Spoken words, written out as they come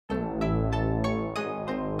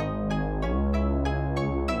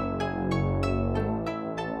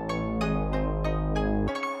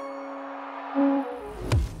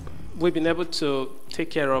we've been able to take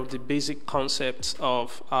care of the basic concepts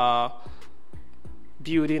of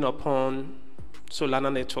building upon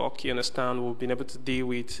Solana network. You understand, we've been able to deal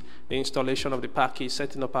with the installation of the package,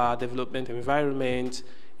 setting up our development environment,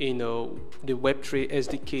 you know, the Web3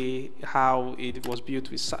 SDK, how it was built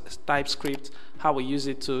with TypeScript, how we use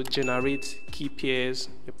it to generate key pairs,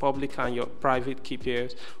 your public and your private key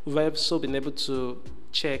pairs. We've also been able to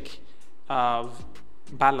check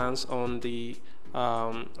balance on the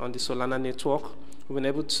Solana network. We've been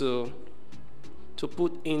able to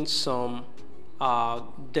put in some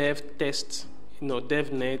dev test, you know,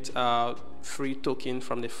 DevNet free token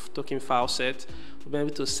from the token file set. We'll be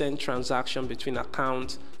able to send transaction between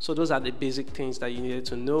accounts. So those are the basic things that you needed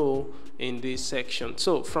to know in this section.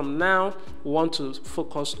 So from now, we want to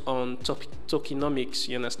focus on tokenomics.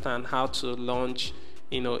 You understand how to launch,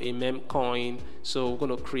 you know, a meme coin. So we're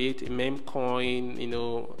going to create a meme coin, you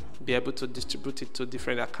know, be able to distribute it to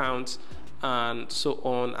different accounts and so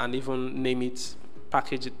on, and even name it,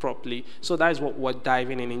 package it properly. So that is what we're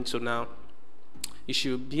diving into now. You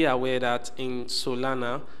should be aware that in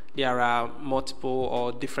Solana there are multiple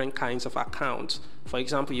or different kinds of accounts. For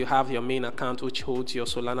example, you have your main account which holds your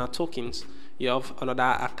Solana tokens. You have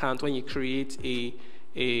another account when you create a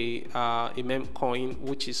meme coin,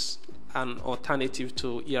 which is an alternative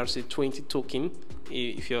to ERC20 token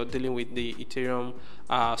if you're dealing with the Ethereum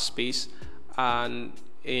space. And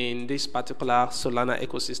in this particular Solana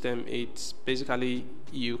ecosystem, it's basically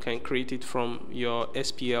you can create it from your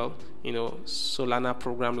SPL, you know, Solana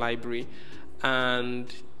program library,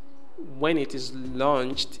 and when it is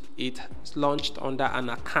launched, it's launched under an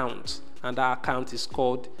account, and that account is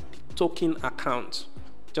called token account.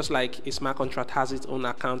 Just like a smart contract has its own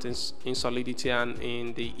account in Solidity and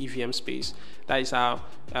in the EVM space, that is how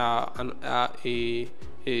a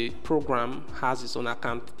program has its own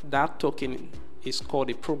account. That token is called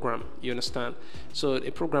a program, you understand? So a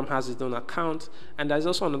program has its own account, and there's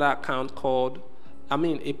also another account called,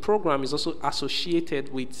 a program is also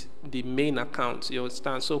associated with the main account, you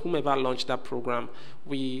understand? So whomever launched that program,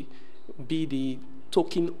 we be the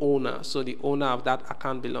token owner, so the owner of that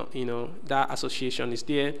account belong, you know, that association is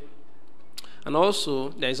there. And also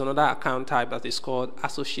there is another account type that is called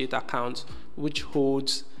associate account, which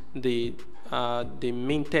holds the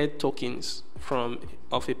minted tokens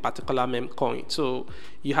of a particular meme coin. So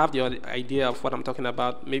you have the idea of what I'm talking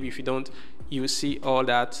about. Maybe if you don't, you will see all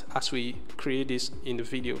that as we create this in the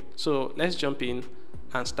video. So let's jump in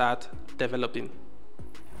and start developing.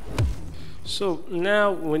 So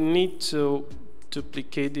now we need to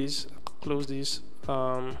duplicate this, close this,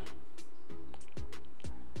 or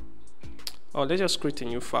let's just create a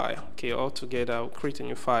new file. Okay, all together I'll create a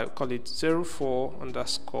new file, call it 04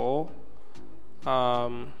 underscore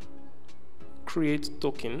create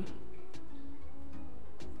token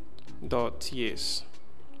dot yes.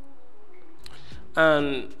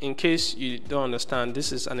 And in case you don't understand,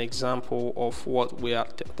 this is an example of what we are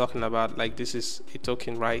talking about. Like, this is a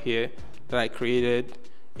token right here that I created,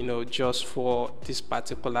 you know, just for this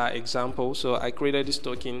particular example. So I created this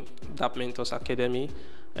token, Dapp Mentors Academy,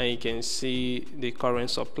 and you can see the current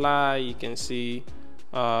supply. You can see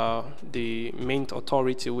the mint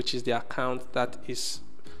authority, which is the account that is,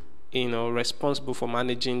 you know, responsible for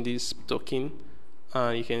managing this token.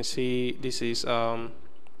 You can see this is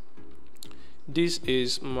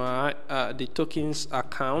my the tokens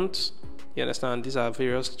account. You understand, these are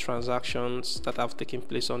various transactions that have taken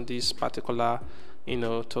place on this particular, you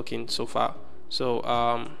know, token so far. So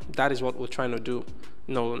that is what we're trying to do.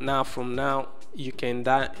 You know, now from now you can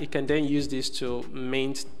then use this to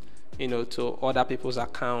mint, you know, to other people's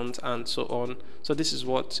accounts and so on. So this is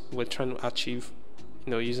what we're trying to achieve,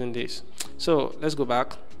 you know, using this. So let's go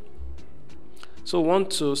back. So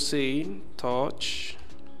want to say touch,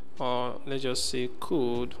 or let's just say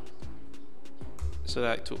code, so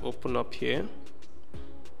that to open up here.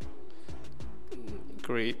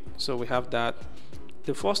 Great. So we have that.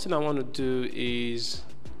 The first thing I want to do is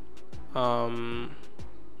I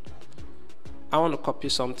want to copy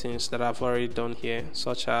some things that I've already done here,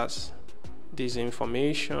 such as this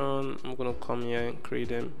information. I'm going to come here and create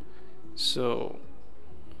them. So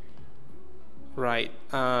right,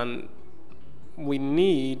 and we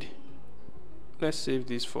need, let's save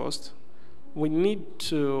this first. We need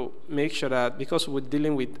to make sure that, because we're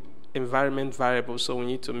dealing with environment variables, so we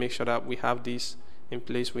need to make sure that we have this in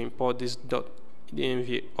place. We import this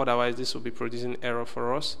 .env, otherwise this will be producing error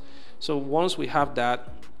for us. So once we have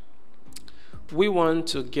that, we want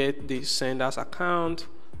to get the sender's account,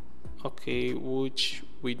 okay, which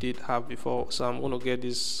we did have before. So I'm going to get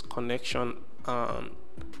this connection,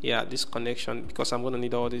 this connection, because I'm going to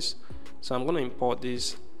need all this. So I'm going to import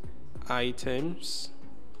this items,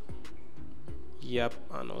 yep,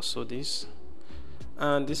 and also this.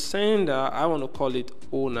 And the sender, I want to call it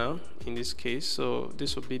owner in this case, so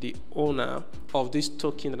this will be the owner of this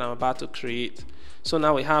token that I'm about to create. So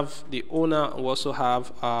now we have the owner. We also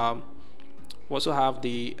have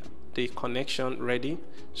the connection ready.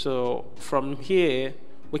 So from here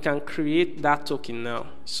we can create that token now.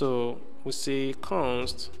 So we say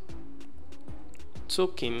const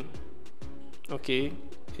token, okay,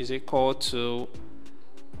 is equal to,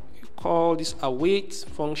 call this await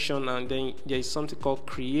function, and then there is something called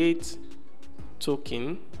create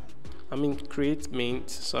token, create mint,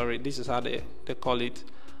 sorry, this is how they call it.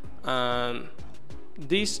 And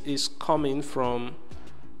this is coming from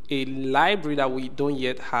a library that we don't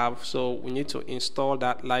yet have, so we need to install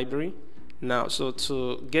that library now. So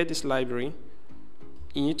to get this library,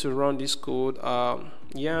 you need to run this code,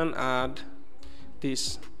 yarn add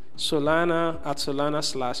this Solana at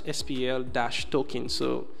solana/spl-token.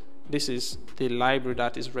 So this is the library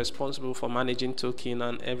that is responsible for managing token,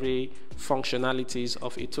 and every functionalities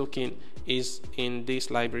of a token is in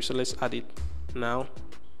this library. So let's add it now.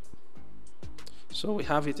 So we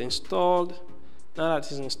have it installed. Now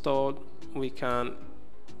that it's installed, we can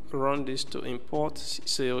run this to import.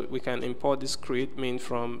 So we can import this create main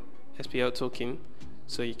from SPL token.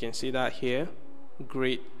 So you can see that here.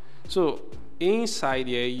 Great. So inside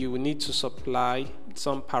here, you will need to supply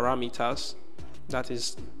some parameters that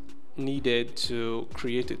is needed to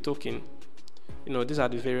create a token. These are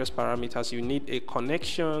the various parameters. You need a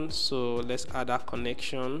connection, so let's add a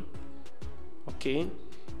connection. Okay,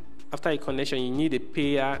 after a connection, you need a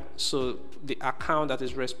payer, so the account that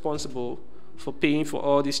is responsible for paying for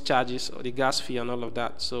all these charges, or the gas fee and all of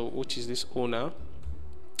that, so which is this owner.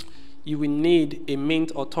 You will need a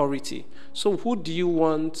mint authority. So who do you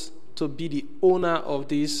want to be the owner of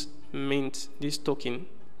this mint, this token?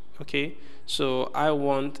 Okay, so I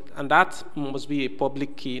want, and that must be a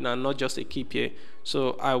public key and not just a key pair.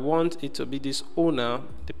 So I want it to be this owner,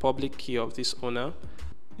 the public key of this owner.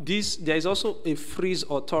 There is also a freeze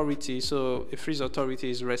authority. So a freeze authority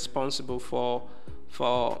is responsible for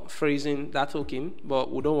freezing that token,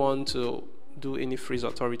 but we don't want to do any freeze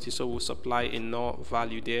authority, so we'll supply a null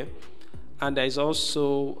value there. And there is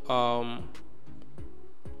also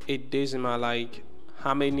a decimal, like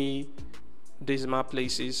how many decimal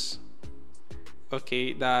places,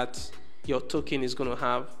 okay, that your token is going to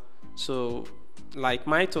have. So like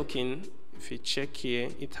my token, if you check here,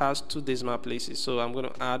 it has 2 decimal places, so I'm going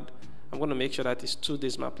to make sure that it's 2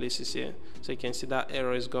 decimal places here, so you can see that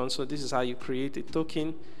error is gone. So this is how you create a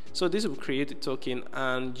token. So this will create a token,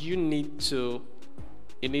 and you need to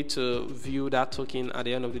view that token at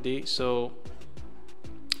the end of the day. So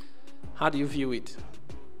how do you view it?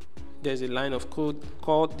 There's a line of code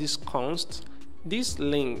called this const, this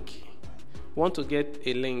link. Want to get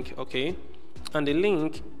a link, okay, and the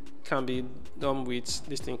link can be done with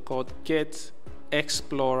this thing called get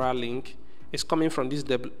explorer link. It's coming from this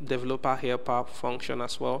developer helper function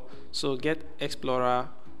as well. So get explorer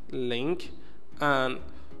link, and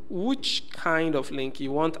which kind of link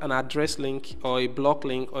you want, an address link or a block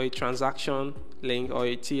link or a transaction link or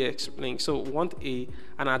a TX link. So we want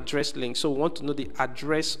an address link. So we want to know the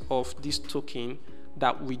address of this token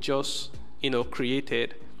that we just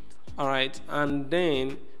created. All right, and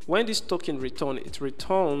then when this token returns, it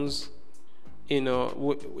returns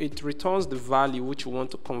the value which you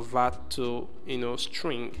want to convert to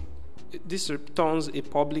string. This returns a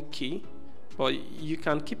public key, but you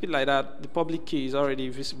can keep it like that. The public key is already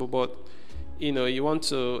visible, but you want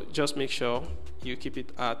to just make sure you keep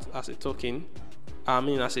it as a token,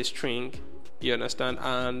 as a string, you understand.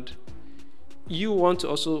 And you want to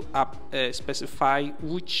also specify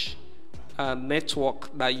which network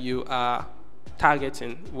that you are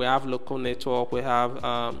targeting. We have local network, we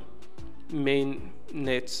have main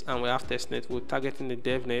net, and we have test net. We're targeting the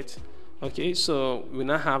dev net. Okay, so we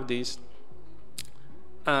now have this,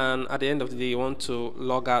 and at the end of the day, you want to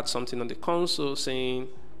log out something on the console saying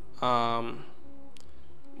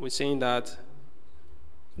we're saying that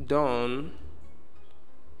done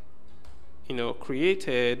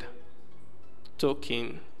created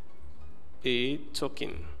token, a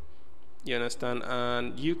token, you understand.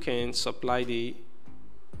 And you can supply the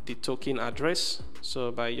token address,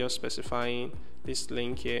 so by just specifying this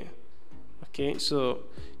link here. Okay, so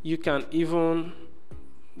you can even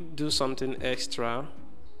do something extra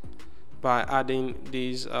by adding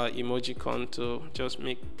these emojicon to just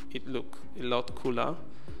make it look a lot cooler.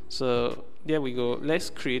 So there we go. Let's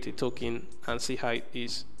create a token and see how it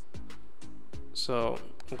is. So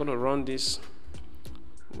I'm going to run this.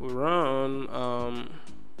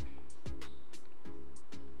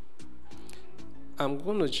 I'm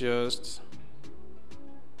gonna just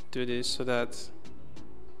do this so that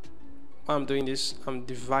while I'm doing this, I'm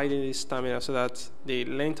dividing this stamina so that the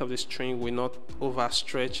length of the string will not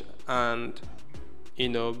overstretch and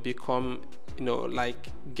become like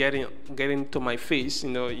getting to my face.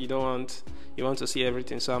 You want to see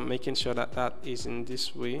everything, so I'm making sure that that is in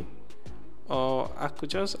this way. Or I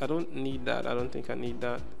don't need that. I don't think I need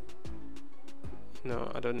that.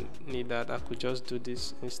 No, I don't need that. I could just do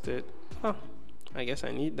this instead. Oh, I guess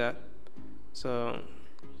I need that. So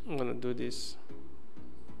I'm gonna do this.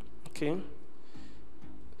 Okay.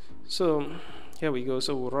 So here we go.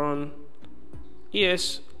 So we'll run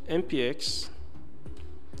es npx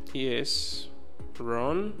es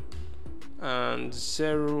run and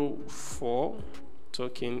 04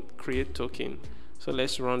 token create token. So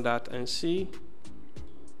let's run that and see.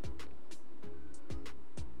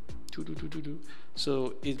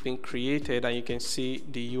 So it's been created, and you can see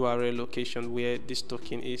the URL location where this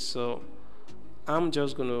token is. So I'm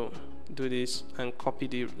just gonna do this and copy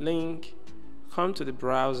the link, come to the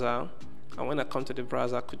browser, and when I come to the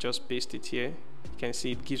browser, I could just paste it here. You can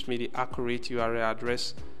see it gives me the accurate URL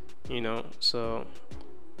address. So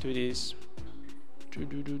do this.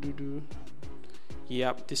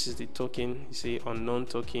 Yep, this is the token. You see unknown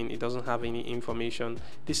token. It doesn't have any information.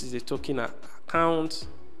 This is the token account.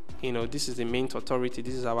 This is the mint authority.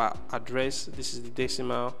 This is our address. This is the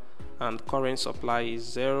decimal, and current supply is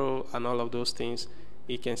 0, and all of those things.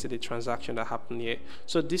 You can see the transaction that happened here.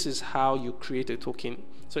 So this is how you create a token.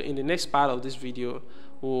 So in the next part of this video,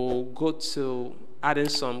 we'll go to adding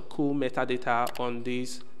some cool metadata on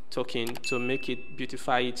this token to make it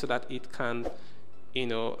beautify it so that it can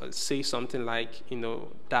say something like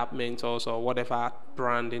Dapp mentors or whatever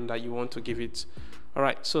branding that you want to give it. All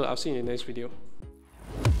right, so I'll see you in the next video.